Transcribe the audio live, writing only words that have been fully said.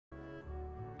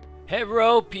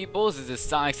Hello peoples, this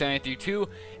is Sonic732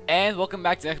 and welcome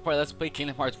back to the next part of Let's Play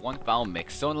Kingdom Hearts 1 Final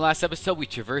Mix. So in the last episode we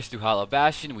traversed through Hollow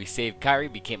Bastion, we saved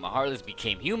Kairi, became a Heartless,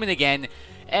 became human again,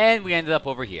 and we ended up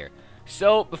over here.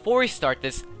 So before we start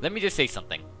this, let me just say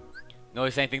something.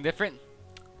 Notice anything different?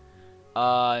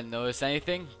 Notice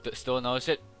anything? Still notice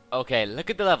it? Okay, look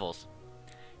at the levels.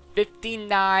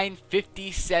 59,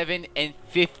 57, and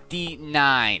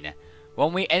 59.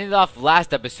 When we ended off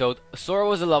last episode, Sora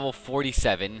was a level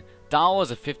 47, Donald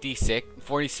was a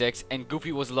 46, and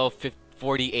Goofy was a level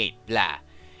 48, blah.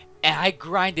 And I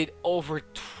grinded over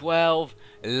 12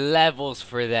 levels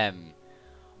for them.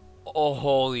 Oh,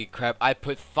 holy crap, I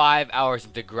put 5 hours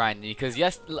into grinding because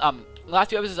last 2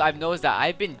 episodes I've noticed that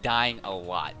I've been dying a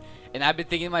lot. And I've been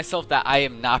thinking to myself that I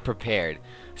am not prepared.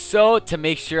 So, to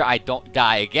make sure I don't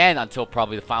die again until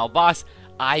probably the final boss,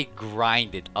 I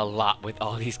grinded a lot with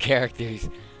all these characters.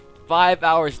 5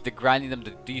 hours to grinding them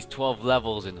to these 12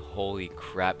 levels, and holy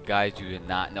crap, guys, you do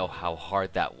not know how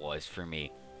hard that was for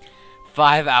me.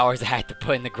 5 hours I had to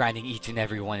put into grinding each and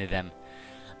every one of them.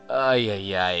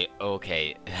 Okay.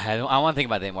 I don't want to think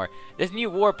about it anymore. There's a new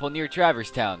Warple near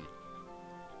Traverse Town.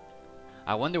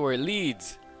 I wonder where it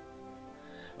leads.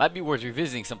 Might be worth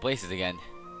revisiting some places again.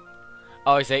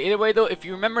 Oh, I say, either way though, if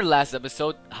you remember last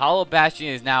episode, Hollow Bastion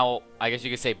is now, I guess you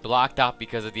could say, blocked off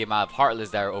because of the amount of Heartless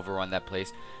that are overrun that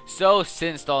place. So,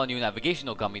 Sin installed a new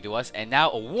navigational coming to us, and now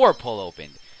a Warple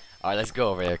opened. Alright, let's go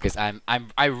over there, because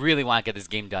I really want to get this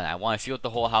game done. I want to seal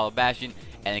the whole Hollow Bastion,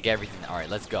 and get everything. Alright,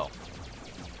 let's go.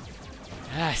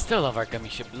 I still love our gummy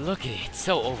ship. Look at it, it's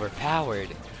so overpowered.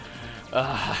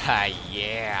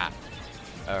 Yeah.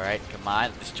 Alright, come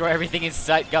on, destroy everything in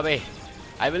sight, Gummy.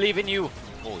 I believe in you.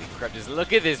 Holy crap, just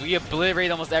look at this. We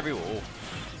obliterate almost everyone.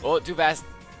 Oh, too fast.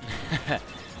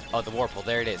 Oh, the Warple.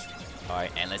 There it is. Alright,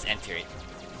 and let's enter it.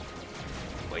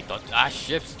 Wait, don't.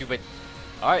 Shift, stupid.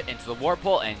 Alright, into the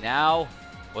Warple, and now,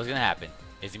 what's gonna happen?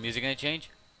 Is the music gonna change?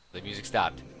 The music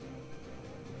stopped.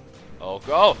 Oh,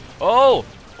 go. Oh,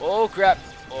 crap.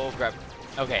 Oh, crap.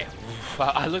 Okay.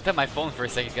 I looked at my phone for a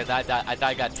second because I thought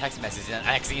I got text messages, and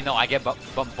actually, you know, I get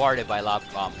bombarded by a lot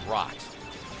of rocks.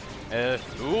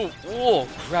 Ooh,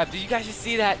 crap, did you guys just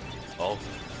see that? Oh,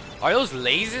 are those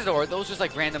lasers or are those just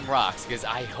like random rocks? Because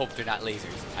I hope they're not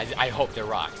lasers. I hope they're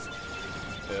rocks.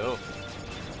 Oh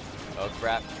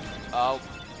crap. Oh,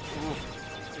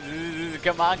 oof.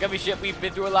 Come on, gummy ship, we've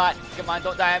been through a lot. Come on,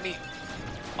 don't die on me.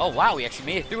 Oh wow, we actually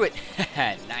made it through it.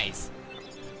 Nice.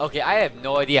 Okay, I have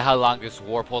no idea how long this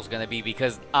Warpole is gonna be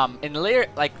because in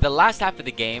the last half of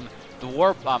the game, the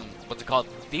what's it called?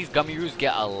 These gummy roos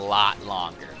get a lot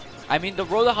longer. I mean, the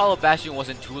road to Hollow Bastion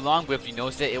wasn't too long, but if you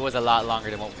noticed it, it was a lot longer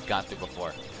than what we've gone through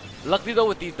before. Luckily though,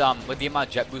 with these with the amount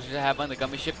of jet boosters I have on the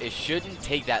gummy ship, it shouldn't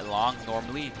take that long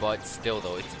normally, but still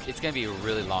though, it's gonna be a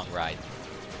really long ride.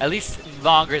 At least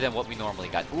longer than what we normally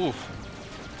got. Oof.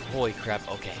 Holy crap,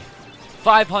 okay.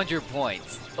 500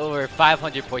 points. Over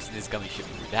 500 points in this gummy ship.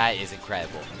 That is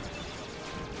incredible.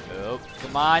 Oh,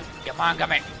 come on,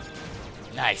 gummy.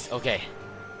 Nice, okay.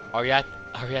 Are we at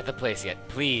the place yet?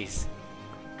 Please.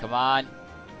 Come on,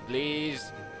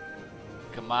 please.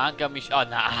 Come on, gummy. Oh,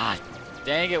 nah.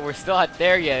 Dang it, we're still not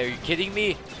there yet. Are you kidding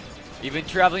me? We've been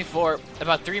traveling for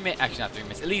about 3 minutes. Actually, not 3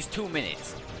 minutes. At least 2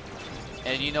 minutes.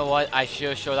 And you know what? I should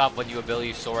have showed off when you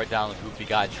ability Sora down and Goofy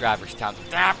got Traverse Town.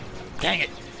 Ah, dang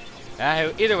it.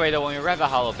 Either way, though, when we rev a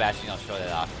Hollow Bastion, I'll show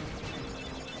that off.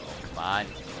 Oh, come on.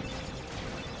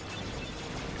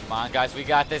 Come on, guys. We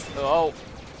got this. Oh.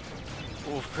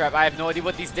 Oof, crap. I have no idea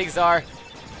what these things are.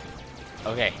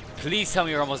 Okay, please tell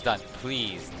me we're almost done.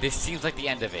 Please. This seems like the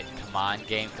end of it. Come on,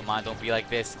 game. Come on, don't be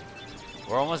like this.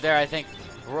 We're almost there, I think.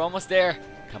 We're almost there.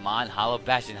 Come on, Hollow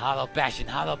Bastion, Hollow Bastion,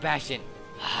 Hollow Bastion.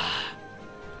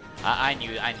 I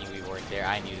knew we weren't there.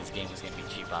 I knew this game was going to be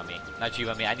cheap on me. Not cheap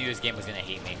on me. I knew this game was going to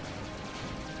hate me.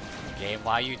 Game,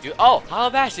 why you do... Oh, Hollow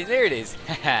Bastion, there it is.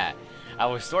 I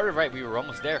was sort of right. We were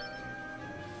almost there.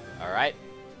 Alright,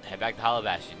 head back to Hollow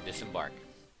Bastion. Disembark.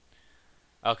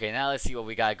 Okay, now let's see what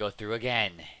we gotta go through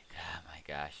again. Oh my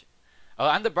gosh. Oh,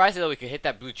 on the bright side though, we could hit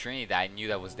that blue trinity that I knew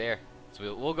that was there.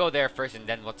 So we'll go there first, and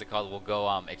then we'll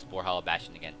go explore Hollow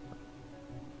Bastion again.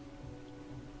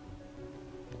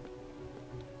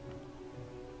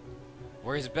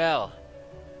 Where's Belle?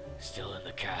 Still in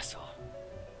the castle.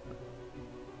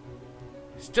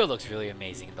 Still looks really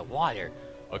amazing in the water.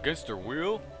 Against her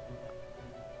will?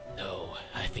 No,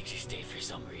 I think she stayed for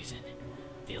some reason.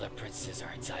 The other princesses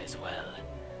are inside as well.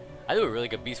 I do a really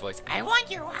good Beast voice. I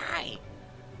wonder why.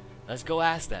 Let's go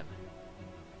ask them.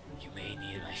 You may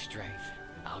need my strength.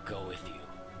 I'll go with you.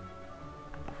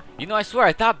 You know, I swear,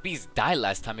 I thought Beast died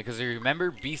last time because I remember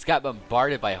Beast got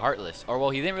bombarded by Heartless. Or, well,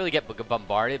 he didn't really get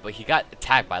bombarded, but he got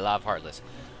attacked by a lot of Heartless.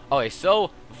 Okay, so,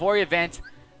 before we advance,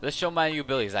 let's show my new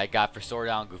abilities I got for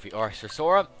Sora and Goofy. Alright, for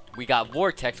Sora, we got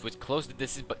Vortex, which closes the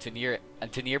distance but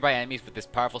to nearby enemies with this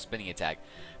powerful spinning attack.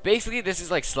 Basically, this is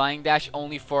like Sliding Dash,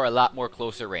 only for a lot more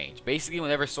closer range. Basically,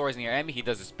 whenever Sora's near an enemy, he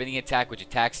does a spinning attack, which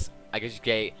attacks, I guess you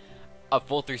get a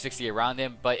full 360 around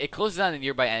him, but it closes on the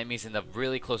nearby enemies in a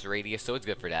really close radius, so it's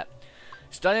good for that.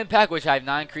 Stun Impact, which I have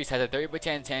not increased, has a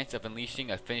 30% chance of unleashing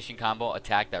a finishing combo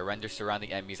attack that renders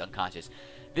surrounding enemies unconscious.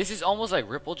 This is almost like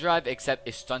Ripple Drive, except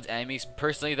it stuns enemies.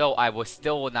 Personally, though, I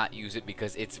still will not use it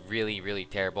because it's really, really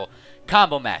terrible.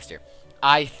 Combo Master.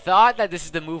 I thought that this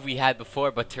is the move we had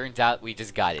before, but turns out we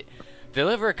just got it.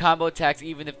 Deliver combo attacks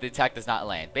even if the attack does not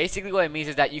land. Basically, what it means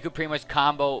is that you could pretty much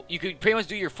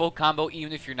do your full combo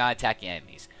even if you're not attacking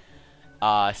enemies.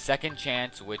 Second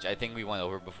Chance, which I think we went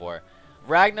over before.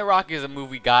 Ragnarok is a move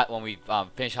we got when we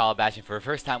finished Hollow Bastion for the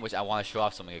first time, which I want to show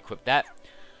off, so I'm going to equip that.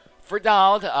 For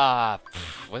Donald,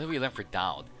 what did we learn for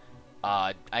Donald?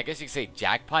 I guess you could say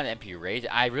Jackpot and MP Rage.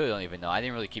 I really don't even know. I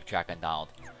didn't really keep track on Donald.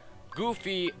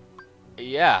 Goofy,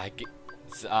 yeah,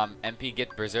 MP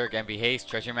Get Berserk, MP Haste,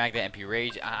 Treasure Magnet, MP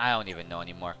Rage. I don't even know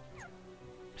anymore.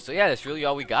 So yeah, that's really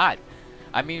all we got.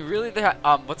 I mean, really,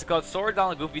 what's it called? Sora,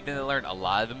 Donald, and Goofy didn't learn a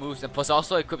lot of the moves, and plus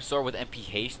also equip Sora with MP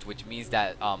Haste, which means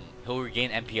that he'll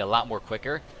regain MP a lot more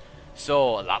quicker.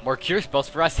 So a lot more cure spells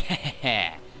for us.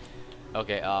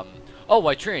 Okay. Oh,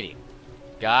 White Trinity,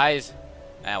 guys.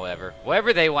 Whatever.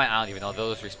 Whatever they want, I don't even know.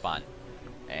 They'll just respawn.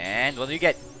 And what do you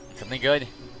get? Something good.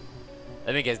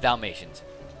 Let me guess, Dalmatians.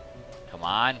 Come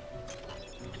on.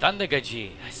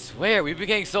 Thundergaji. I swear, we've been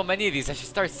getting so many of these. I should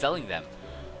start selling them.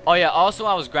 Oh yeah, also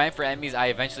when I was grinding for enemies, I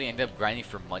eventually ended up grinding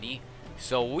for money.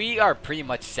 So we are pretty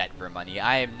much set for money.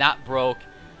 I am not broke.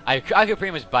 I could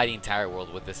pretty much buy the entire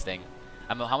world with this thing.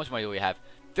 I mean, how much money do we have?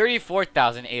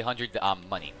 34,800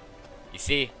 money. You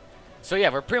see? So yeah,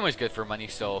 we're pretty much good for money,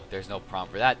 so there's no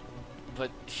problem for that.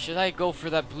 But should I go for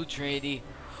that blue Trinity?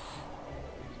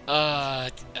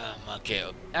 Okay.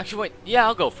 Actually, wait. Yeah,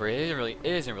 I'll go for it. It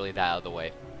isn't really that out of the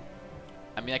way.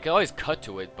 I mean, I could always cut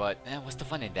to it, but what's the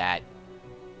fun in that?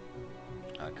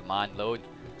 Come on, load.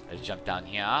 Let's jump down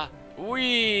here.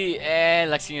 Whee!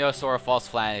 And next thing you know, Sora falls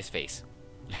flat on his face.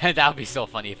 That would be so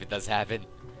funny if it does happen.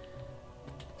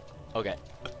 Okay.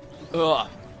 Ugh.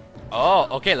 Oh,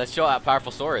 okay. Let's show how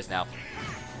powerful Sora is now.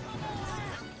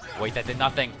 Wait, that did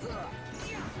nothing.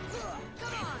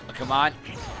 Oh, come on.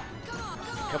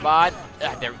 Come on.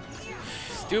 They're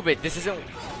stupid. This isn't...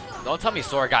 Don't tell me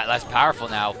Sora got less powerful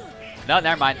now. No,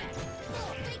 never mind.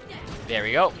 There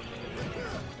we go.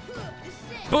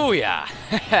 Booyah!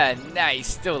 Nice.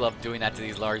 Still love doing that to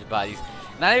these large bodies.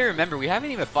 Now I remember, we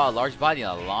haven't even fought a large body in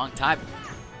a long time.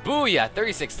 Booyah!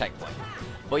 36 tech point.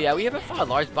 But yeah, we haven't fought a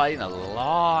large body in a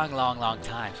long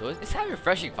time. So it's kind of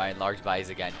refreshing fighting large bodies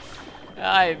again.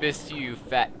 I missed you,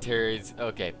 fat turds.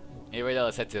 Okay. Anyway,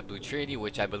 let's head to the Blue Trinity,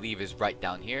 which I believe is right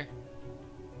down here.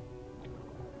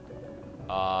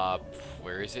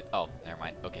 Where is it? Oh, never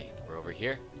mind. Okay, we're over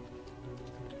here.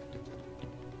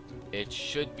 It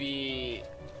should be...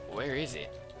 Where is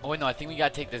it? Oh, wait, no, I think we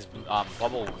gotta take this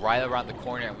bubble right around the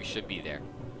corner and we should be there.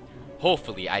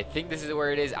 Hopefully. I think this is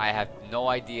where it is. I have no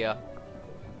idea.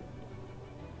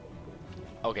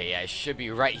 Okay, yeah, it should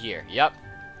be right here. Yep.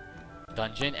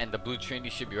 Dungeon, and the Blue Trinity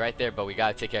should be right there, but we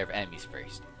gotta take care of enemies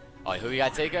first. Oh, who we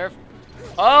gotta take care of?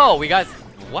 Oh, we got...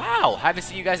 Wow! Haven't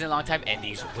seen you guys in a long time. And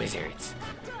these wizards.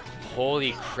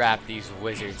 Holy crap, these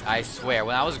wizards. I swear,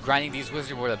 when I was grinding, these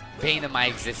wizards were the bane of my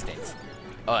existence.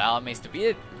 Oh, Alamace to beat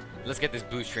it. Let's get this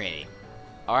Blue Trinity.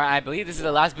 Alright, I believe this is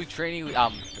the last Blue Trinity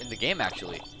in the game,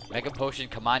 actually. Mega Potion,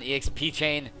 come on, EXP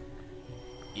Chain.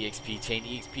 EXP Chain,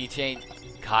 EXP Chain.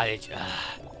 Cottage.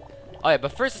 Oh yeah,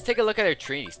 but first let's take a look at our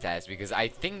Trinity stats, because I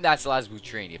think that's the last Blue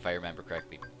Trinity, if I remember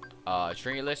correctly.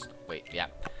 Trinity list? Wait, yeah.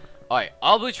 Alright,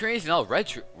 all Blue Trinities and all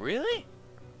red Really?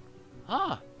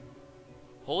 Huh.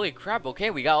 Holy crap,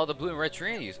 okay, we got all the blue and red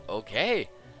Trinities. Okay.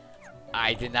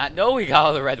 I did not know we got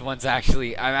all the red ones,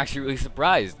 actually. I'm actually really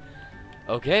surprised.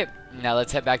 Okay, now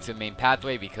let's head back to the main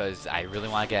pathway, because I really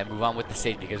want to move on with the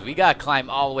stage, because we gotta climb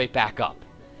all the way back up.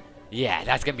 Yeah,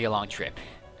 that's gonna be a long trip.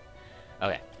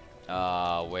 Okay.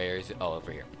 Where is it? Oh,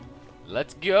 over here.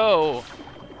 Let's go!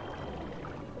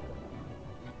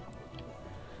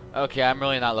 Okay, I'm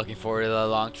really not looking forward to the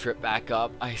long trip back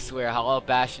up. I swear, Hollow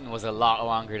Bastion was a lot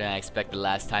longer than I expected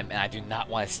last time, and I do not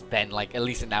want to spend, like, at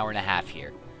least an hour and a half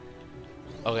here.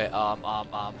 Okay,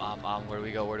 where do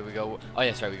we go? Where do we go? Oh,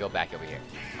 yeah, sorry, we go back over here.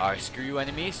 Alright, screw you,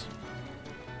 enemies.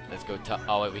 Let's go to...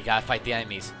 Oh, wait, we gotta fight the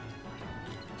enemies.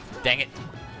 Dang it.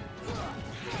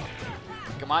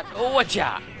 Come on. Oh,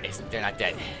 watcha! They're not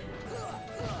dead.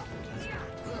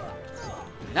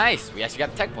 Nice. We actually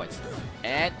got the tech points.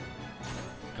 And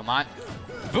come on.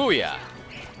 Booyah!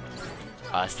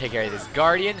 Let's take care of this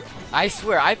Guardian. I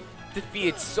swear, I've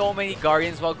defeated so many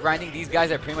Guardians while grinding. These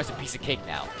guys are pretty much a piece of cake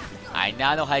now. I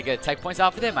now know how to get tech points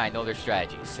off of them. I know their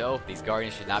strategy. So these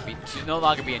Guardians should no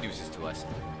longer be a nuisance to us.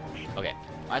 Okay,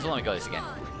 might as well let me go this again.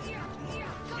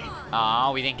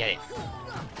 Oh, we didn't get it.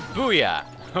 Booyah!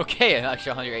 Okay, an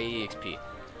extra 180 XP.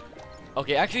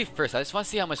 Okay, actually, first, I just want to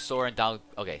see how much Sora down.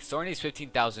 Okay, Sora needs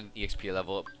 15,000 EXP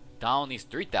level up. Down needs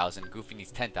 3,000. Goofy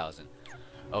needs 10,000.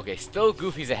 Okay, still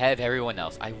Goofy's ahead of everyone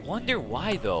else. I wonder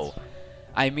why, though.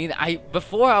 I mean,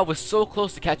 before I was so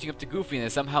close to catching up to Goofy, and then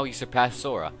somehow he surpassed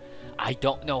Sora. I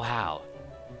don't know how.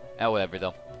 Oh, whatever,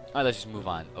 though. Alright, let's just move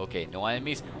on. Okay, no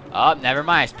enemies. Oh, never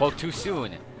mind. I spoke too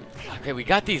soon. Okay, we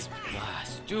got these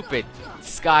stupid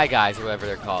Sky Guys, or whatever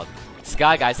they're called.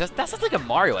 Sky Guys. That sounds like a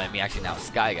Mario enemy, actually, now.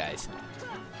 Sky Guys.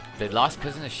 The lost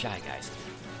cousin of Shy Guys.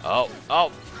 Oh.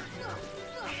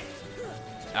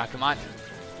 Ah, come on.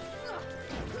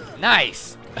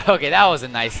 Nice. Okay, that was a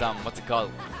nice, what's it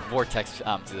called? Vortex,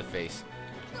 to the face.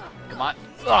 Come on.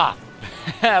 Ah!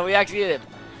 We actually hit him.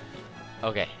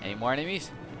 Okay, any more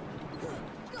enemies?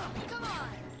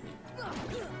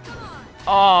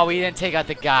 Oh, we didn't take out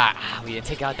the guy. We didn't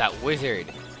take out that wizard.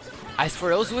 I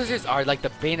swear, those wizards are like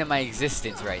the bane of my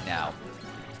existence right now.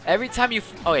 Every time you...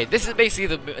 Okay, this is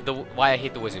basically the why I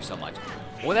hate the wizards so much.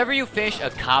 Whenever you finish a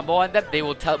combo on them, they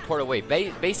will teleport away.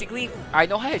 Basically, I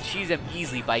know how to cheese them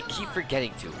easily, but I keep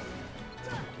forgetting to.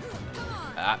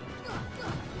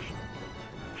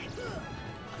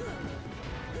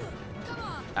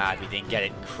 We didn't get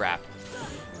it. Crap.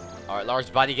 Alright,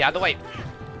 large body, get out of the way.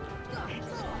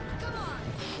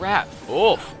 Crap.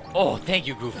 Oof. Oh, thank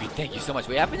you, Goofy. Thank you so much.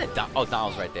 Wait, I've been at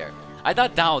Donald's right there. I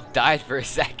thought Donald died for a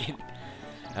second.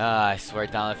 I swear,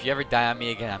 Donald, if you ever die on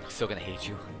me again, I'm still gonna hate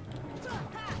you.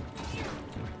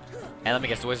 And let me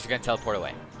guess, the wizard's gonna teleport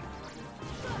away.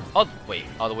 Oh, wait.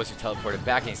 Oh, the wizard teleported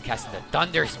back and he's casting the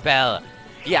Thunder Spell.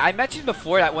 Yeah, I mentioned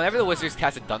before that whenever the wizards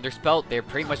cast a Thunder Spell, they're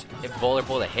pretty much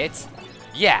invulnerable to hits.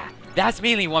 Yeah, that's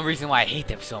mainly one reason why I hate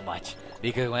them so much.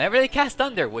 Because whenever they cast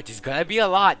Thunder, which is gonna be a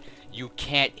lot, you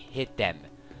can't hit them.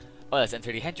 Oh, let's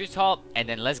enter the Henchers Hall, and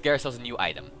then let's get ourselves a new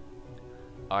item.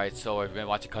 Alright, so are we gonna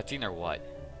watch a cutscene or what?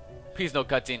 Please, no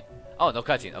cutscene. Oh, no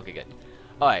cutscene. Okay, good.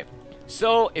 Alright.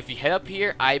 So, if you head up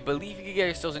here, I believe you can get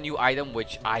yourselves a new item,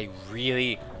 which I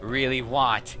really, really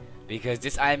want. Because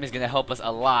this item is going to help us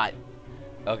a lot.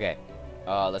 Okay.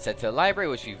 Let's head to the library,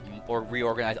 which we've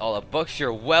reorganized all the books.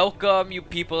 You're welcome, you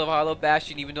people of Hollow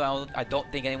Bastion, even though I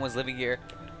don't think anyone's living here.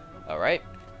 Alright.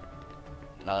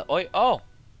 Oh!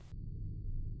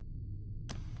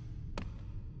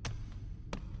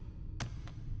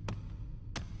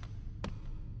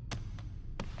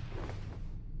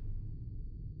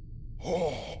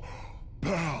 Oh,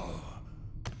 Belle.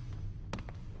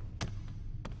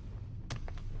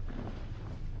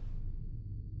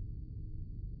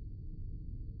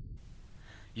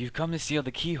 You've come to seal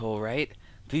the keyhole, right?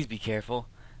 Please be careful.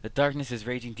 The darkness is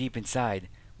raging deep inside.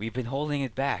 We've been holding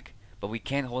it back, but we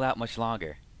can't hold out much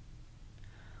longer.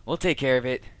 We'll take care of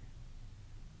it.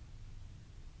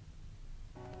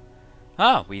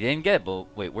 Oh, we didn't get it,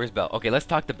 but wait, where's Belle? Okay, let's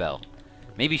talk to Belle.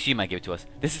 Maybe she might give it to us.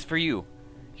 This is for you.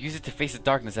 Use it to face the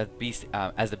darkness as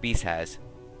the beast has.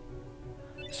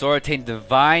 Sora attained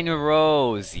Divine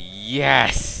Rose.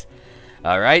 Yes!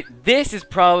 Alright, this is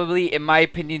probably, in my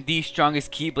opinion, the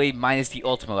strongest Keyblade minus the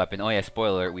Ultimate Weapon. Oh yeah,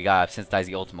 spoiler alert, we got sensitized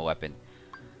the Ultimate Weapon.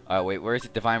 Alright, wait, where is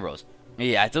it? Divine Rose.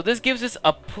 Yeah, so this gives us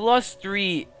a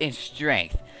 +3 in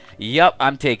strength. Yup,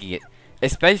 I'm taking it.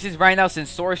 Especially since right now,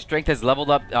 since Sora's strength has leveled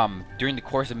up during the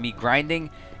course of me grinding,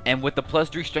 and with the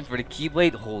 +3 strength for the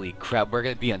Keyblade, holy crap, we're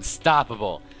gonna be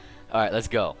unstoppable. Alright, let's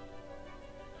go.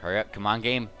 Hurry up, come on,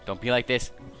 game. Don't be like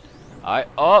this. Alright,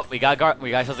 oh, we got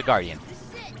ourselves a Guardian.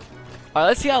 Alright,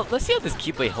 let's see how this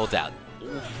Keyblade holds out.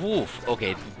 Oof,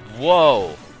 okay,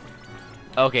 whoa.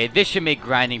 Okay, this should make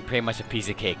grinding pretty much a piece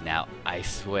of cake now. I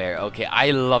swear. Okay,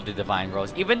 I love the Divine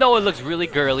Rose. Even though it looks really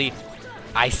girly,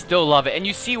 I still love it. And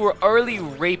you see, we're early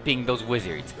raping those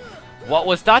wizards. What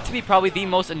was thought to be probably the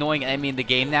most annoying enemy in the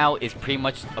game now is pretty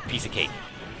much a piece of cake.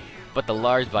 But the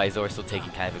large Bizor is still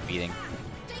taking kind of a beating.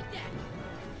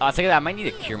 I'll take that. I might need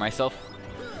to cure myself.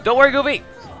 Don't worry, Goofy!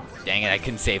 Dang it, I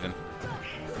couldn't save him.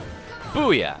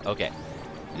 Booyah! Okay.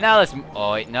 Now let's...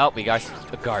 Oh, wait, nope, we got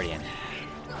a Guardian.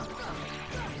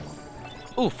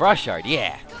 Ooh, Frost Shard,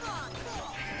 yeah.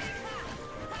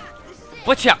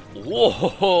 Watch out! Whoa,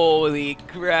 holy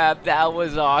crap, that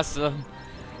was awesome.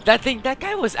 That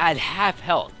guy was at half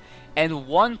health. And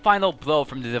one final blow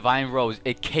from the Divine Rose,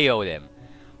 it KO'd him.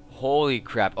 Holy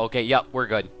crap. Okay, yep, we're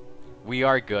good. We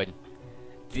are good.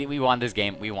 We won this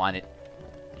game. We won it.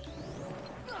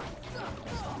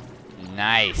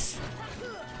 Nice.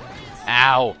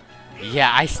 Ow.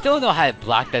 Yeah, I still know how to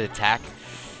block that attack.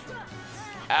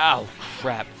 Ow,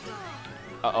 crap.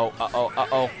 Uh-oh, uh-oh,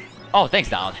 uh-oh. Oh, thanks,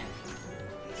 Donald.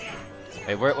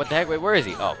 Wait, what the heck? Wait, where is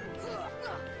he? Oh.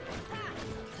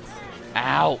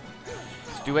 Ow.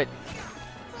 Let's do it.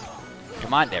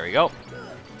 Come on, there we go.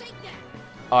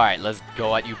 Alright, let's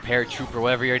go at you, paratrooper,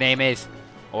 whatever your name is.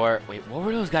 Or, wait, what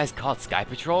were those guys called? Sky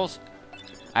Patrols?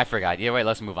 I forgot. Yeah, wait,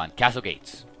 let's move on. Castle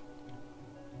Gates.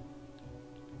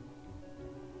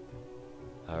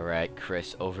 Alright,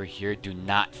 Chris, over here. Do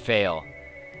not fail.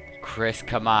 Chris,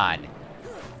 come on.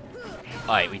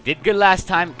 Alright, we did good last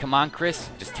time. Come on, Chris.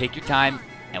 Just take your time,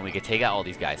 and we can take out all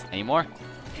these guys. Any more?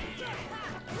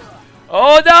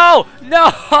 Oh, no!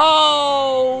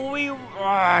 No! We...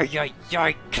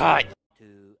 cut.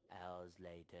 2 hours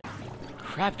later.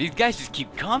 Crap, these guys just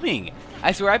keep coming.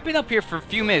 I swear, I've been up here for a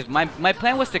few minutes. My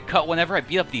plan was to cut whenever I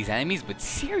beat up these enemies, but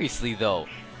seriously, though,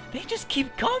 they just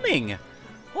keep coming.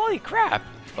 Holy crap.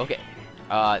 Okay.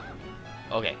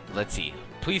 Okay, let's see.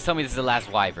 Please tell me this is the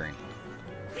last Wyvern.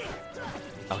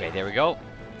 Okay, there we go.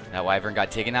 That Wyvern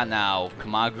got taken out now.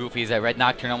 Come on, Goofy. Is that Red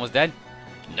Nocturne almost dead?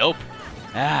 Nope.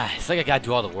 Ah, it's like I gotta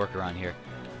do all the work around here.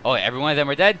 Oh, every one of them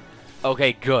are dead?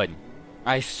 Okay, good.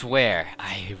 I swear,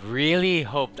 I really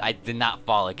hoped I did not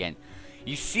fall again.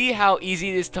 You see how easy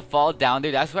it is to fall down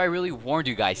there? That's why I really warned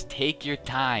you guys. Take your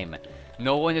time.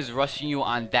 No one is rushing you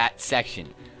on that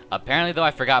section. Apparently, though,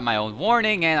 I forgot my own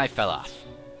warning and I fell off.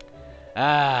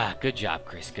 Ah, good job,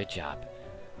 Chris. Good job.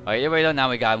 Alright, anyway, though, now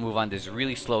we gotta move on this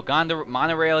really slow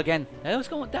monorail again.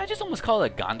 Did I just almost call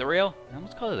it a Gondorail? I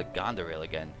almost called it a Gondorail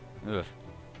again. Ugh.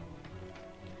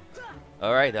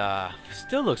 Alright,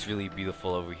 still looks really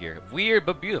beautiful over here. Weird,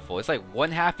 but beautiful. It's like one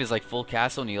half is like full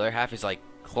castle and the other half is like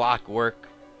clockwork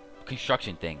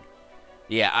construction thing.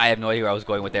 Yeah, I have no idea where I was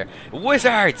going with there.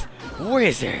 Wizards!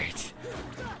 Wizards!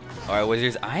 Alright,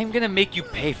 wizards, I'm gonna make you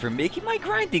pay for making my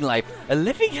grinding life a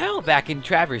living hell back in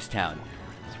Traverse Town.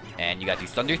 And you got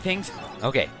these thunder things?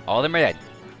 Okay, all of them are dead.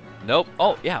 Nope.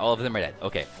 Oh, yeah, all of them are dead.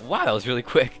 Okay. Wow, that was really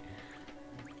quick.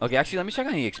 Okay, actually, let me check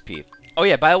on the XP. Oh,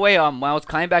 yeah, by the way, when I was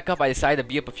climbing back up, I decided to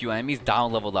beat up a few enemies.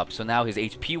 Donald leveled up, so now his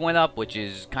HP went up, which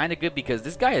is kind of good because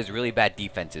this guy has really bad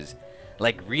defenses.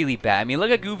 Like, really bad. I mean,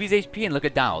 look at Goofy's HP and look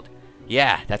at Donald.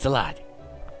 Yeah, that's a lot.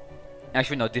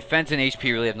 Actually, no, defense and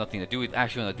HP really have nothing to do with...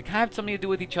 Actually, no, they kind of have something to do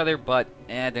with each other, but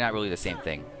they're not really the same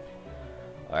thing.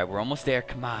 Alright, we're almost there.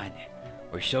 Come on.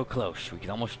 We're so close. We can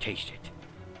almost taste it.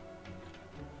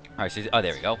 Alright, so... Oh,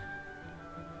 there we go.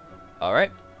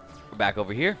 Alright. We're back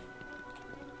over here.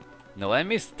 No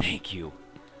enemies? Thank you.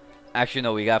 Actually,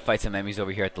 no, we gotta fight some enemies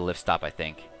over here at the lift stop, I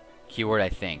think. Keyword, I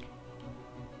think.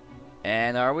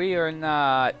 And are we or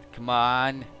not? Come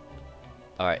on.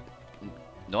 Alright.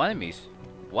 No enemies.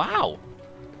 Wow.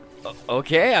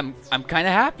 Okay, I'm kind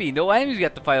of happy. No enemies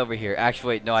got to fight over here.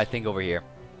 Actually, wait, no, I think over here.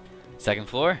 Second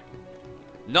floor?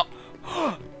 No.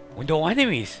 No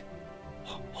enemies.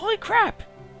 Holy crap.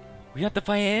 We have to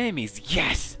fight enemies.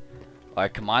 Yes.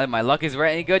 Alright, come on. My luck is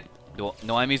right any good.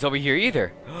 No enemies over here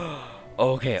either.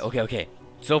 Okay.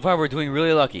 So far, we're doing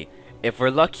really lucky. If we're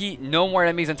lucky, no more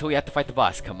enemies until we have to fight the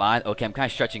boss. Come on. Okay, I'm kind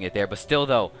of stretching it there, but still,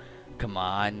 though. Come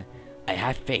on. I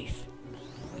have faith.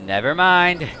 Never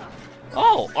mind.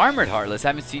 Oh, Armored Heartless.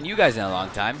 Haven't seen you guys in a long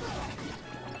time.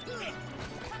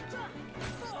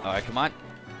 Alright, come on.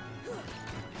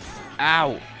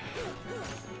 Ow.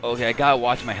 Okay, I gotta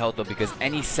watch my health, though, because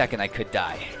any second I could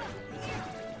die.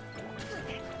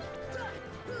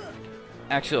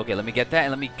 Actually, okay, let me get that,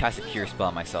 and let me cast a Cure Spell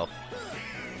on myself.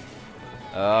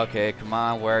 Okay, come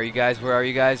on. Where are you guys? Where are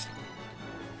you guys?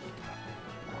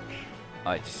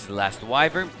 Alright, this is the last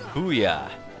Wyvern. Booyah.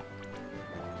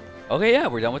 Okay, yeah,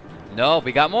 we're done with... No,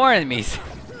 we got more enemies.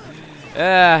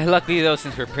 Luckily, though,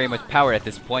 since we're pretty much powered at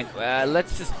this point,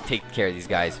 let's just take care of these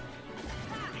guys.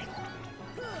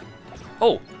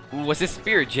 Oh, what's this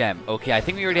Spirit Gem? Okay, I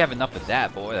think we already have enough of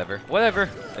that, but whatever. Whatever.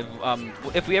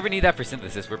 If we ever need that for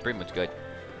synthesis, we're pretty much good.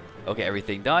 Okay,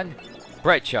 everything done.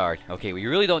 Bright Shard. Okay, we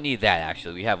really don't need that,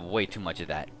 actually. We have way too much of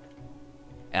that.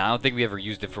 And I don't think we ever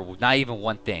used it for not even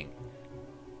one thing.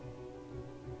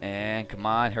 And come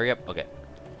on, hurry up. Okay.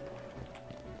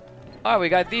 Oh, we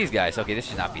got these guys. Okay, this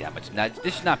should not be that much.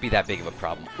 This should not be that big of a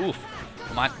problem. Oof.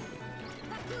 Come on.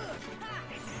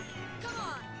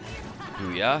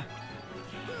 Booyah.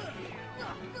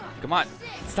 Come on.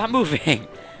 Stop moving.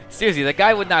 Seriously, that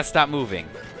guy would not stop moving.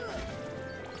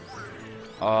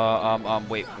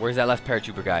 Wait. Where's that last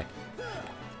paratrooper guy?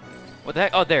 What the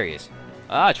heck? Oh, there he is.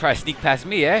 Ah, try to sneak past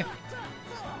me, eh?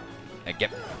 And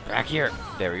get back here.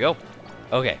 There we go.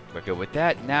 Okay, we're good with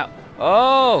that. Now,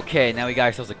 okay, now we got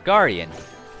ourselves a Guardian.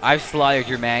 I've slaughtered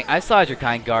your man. I've slaughtered your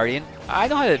kind Guardian. I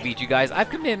know how to beat you guys. I've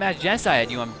committed mass genocide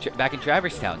on you. Back in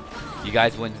Traverse Town. You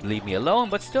guys wouldn't leave me alone,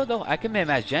 but still, though, I committed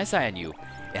mass genocide on you.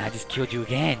 And I just killed you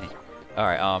again.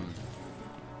 Alright,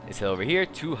 let's head over here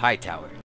to Hightower.